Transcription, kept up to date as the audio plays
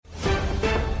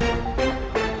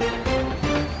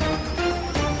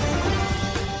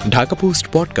Dhaka post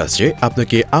পডকাস্টে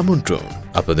আপনাকে আমন্ত্রণ।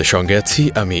 আপনাদের সঙ্গে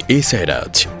আছি আমি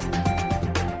সাইরাজ।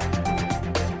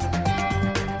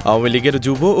 আওয়ামী লীগের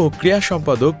যুব ও ক্রীড়া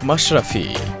সম্পাদক মাশরাফি।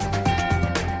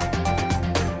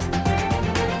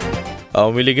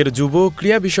 আওয়ামী লীগের যুব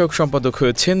ক্রীড়া বিষয়ক সম্পাদক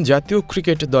হয়েছেন জাতীয়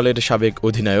ক্রিকেট দলের সাবেক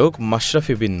অধিনায়ক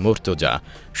মাশরাফি বিন মুর্তজা।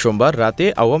 সোমবার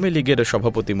রাতে আওয়ামী লীগের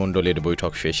সভাপতিমণ্ডলীর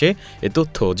বৈঠক শেষে এ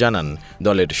তথ্য জানান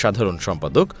দলের সাধারণ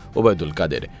সম্পাদক ওবায়দুল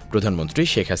কাদের। প্রধানমন্ত্রী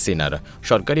শেখ হাসিনার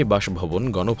সরকারি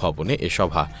বাসভবন গণভবনে এ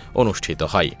সভা অনুষ্ঠিত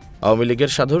হয়। আওয়ামী লীগের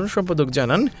সাধারণ সম্পাদক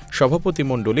জানান,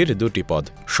 সভাপতিমণ্ডলীর 2টি পদ,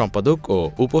 সম্পাদক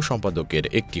ও উপসম্পাদকের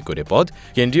 1টি করে পদ,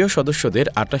 কেন্দ্রীয় সদস্যদের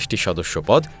 28টি সদস্য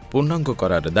পদ পূর্ণাঙ্গ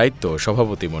করার দায়িত্ব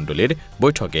সভাপতিমণ্ডলীর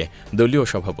বৈঠকে দলীয়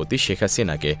সভাপতি শেখ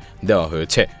হাসিনাকে দেওয়া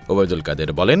হয়েছে। ওবায়দুল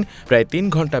কাদের বলেন, প্রায় 3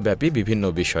 ঘণ্টাব্যাপী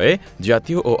বিভিন্ন বিষয়ে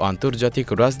জাতীয় ও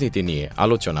আন্তর্জাতিক রাজনীতি নিয়ে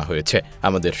আলোচনা হয়েছে।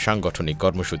 আমাদের সাংগঠনিক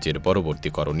কর্মসূচির পরবর্তী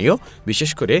করণীয়,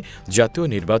 বিশেষ করে জাতীয়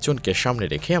নির্বাচনকে সামনে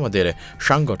রেখে আমাদের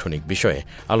সাংগঠনিক বিষয়ে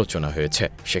আলোচনা হয়েছে।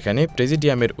 সেখানে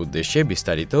প্রেসিডিয়ামের উদ্দেশ্যে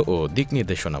বিস্তারিত ও দিক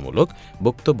নির্দেশনামূলক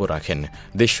বক্তব্য রাখেন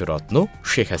দেশরত্ন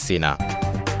শেখ হাসিনা।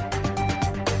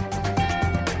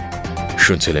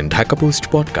 শুনছিলেন ঢাকা পোস্ট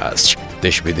পডকাস্ট।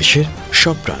 দেশ বিদেশের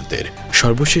সব প্রান্তের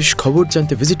সর্বশেষ খবর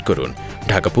জানতে ভিজিট করুন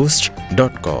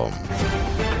ঢাকাপোস্ট.com।